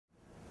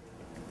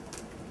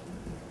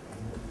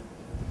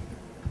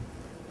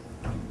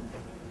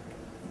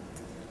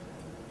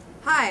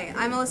Hi,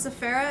 I'm Alyssa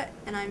Farah,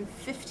 and I'm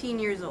 15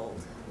 years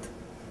old.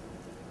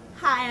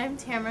 Hi, I'm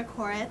Tamara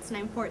Koretz, and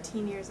I'm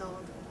 14 years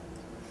old.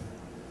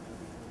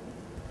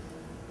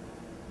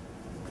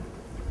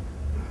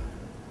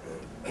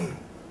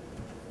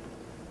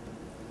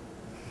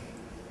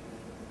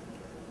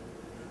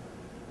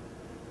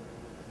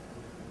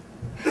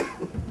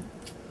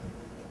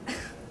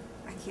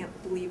 I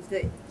can't believe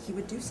that he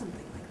would do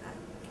something like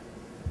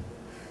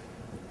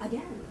that.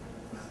 Again.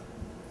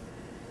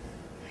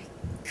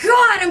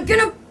 God, I'm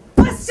gonna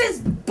bust his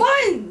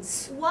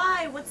buns!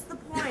 Why? What's the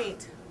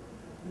point?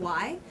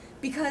 Why?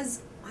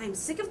 Because I'm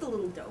sick of the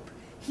little dope.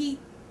 He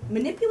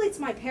manipulates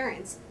my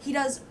parents. He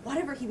does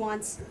whatever he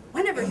wants,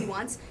 whenever he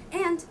wants,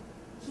 and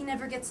he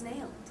never gets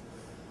nailed.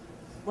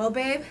 Well,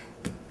 babe,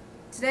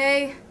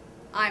 today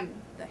I'm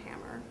the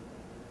hammer.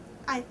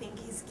 I think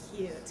he's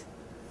cute.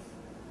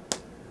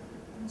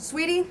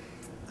 Sweetie,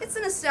 it's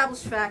an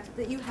established fact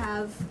that you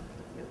have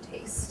no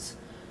taste.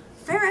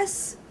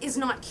 Ferris is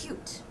not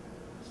cute.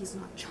 He's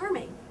not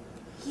charming.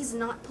 He's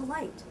not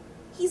polite.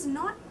 He's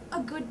not a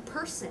good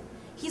person.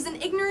 He's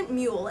an ignorant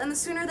mule, and the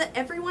sooner that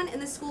everyone in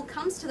this school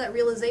comes to that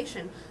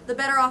realization, the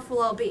better off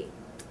we'll all be.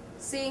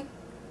 See,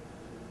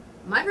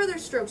 my brother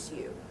strokes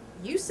you.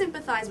 You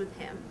sympathize with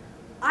him.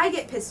 I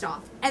get pissed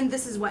off, and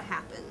this is what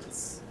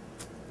happens.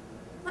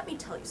 Let me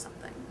tell you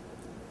something.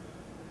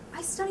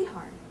 I study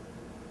hard.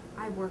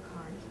 I work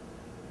hard.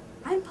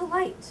 I'm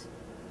polite.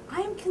 I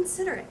am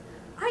considerate.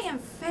 I am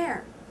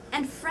fair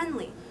and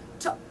friendly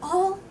to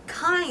all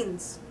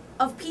kinds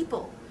of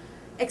people,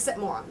 except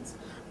morons.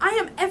 I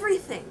am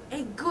everything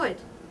a good,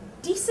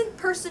 decent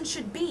person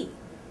should be.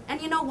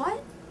 And you know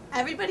what?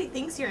 Everybody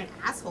thinks you're an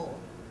asshole.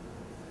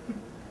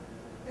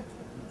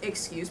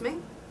 Excuse me?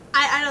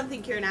 I don't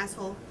think you're an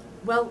asshole.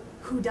 Well,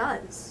 who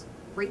does?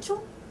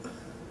 Rachel?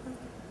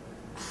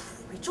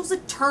 Rachel's a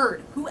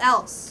turd. Who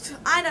else?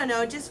 I don't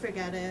know, just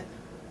forget it.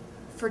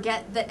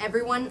 Forget that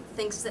everyone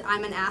thinks that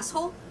I'm an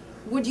asshole?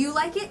 Would you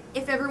like it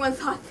if everyone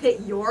thought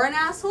that you're an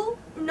asshole?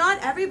 Not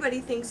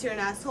everybody thinks you're an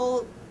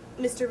asshole.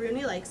 Mr.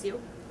 Rooney likes you.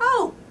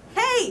 Oh,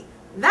 hey,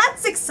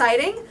 that's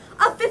exciting.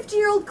 A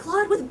 50-year-old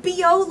clod with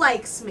BO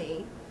likes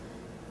me.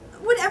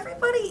 Would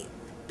everybody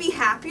be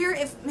happier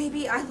if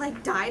maybe I,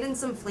 died in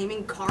some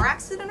flaming car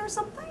accident or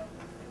something?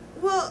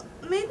 Well,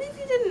 maybe if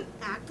you didn't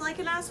act like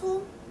an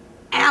asshole.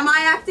 Am I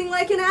acting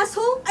like an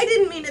asshole? I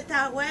didn't mean it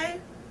that way.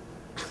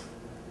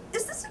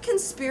 Is this a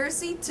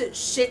conspiracy to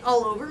shit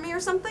all over me or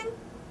something?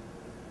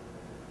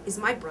 Is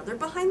my brother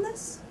behind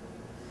this?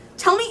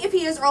 Tell me if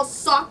he is or I'll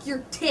sock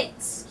your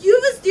tits. You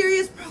have a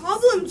serious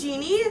problem,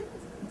 Jeannie.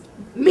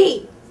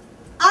 Me.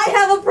 I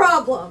have a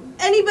problem.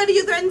 Anybody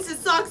who threatens to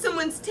sock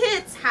someone's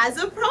tits has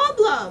a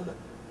problem.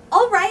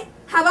 All right,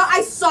 how about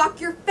I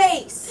sock your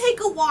face? Take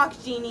a walk,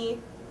 Jeannie.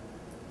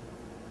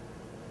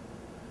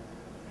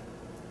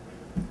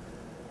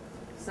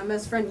 Some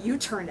best friend you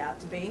turned out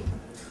to be.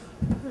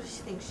 Who does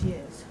she think she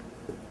is?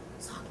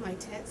 Sock my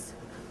tits?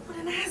 What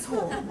an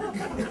asshole.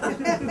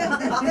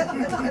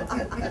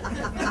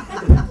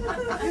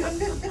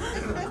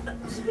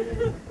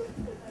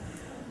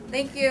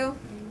 Thank you.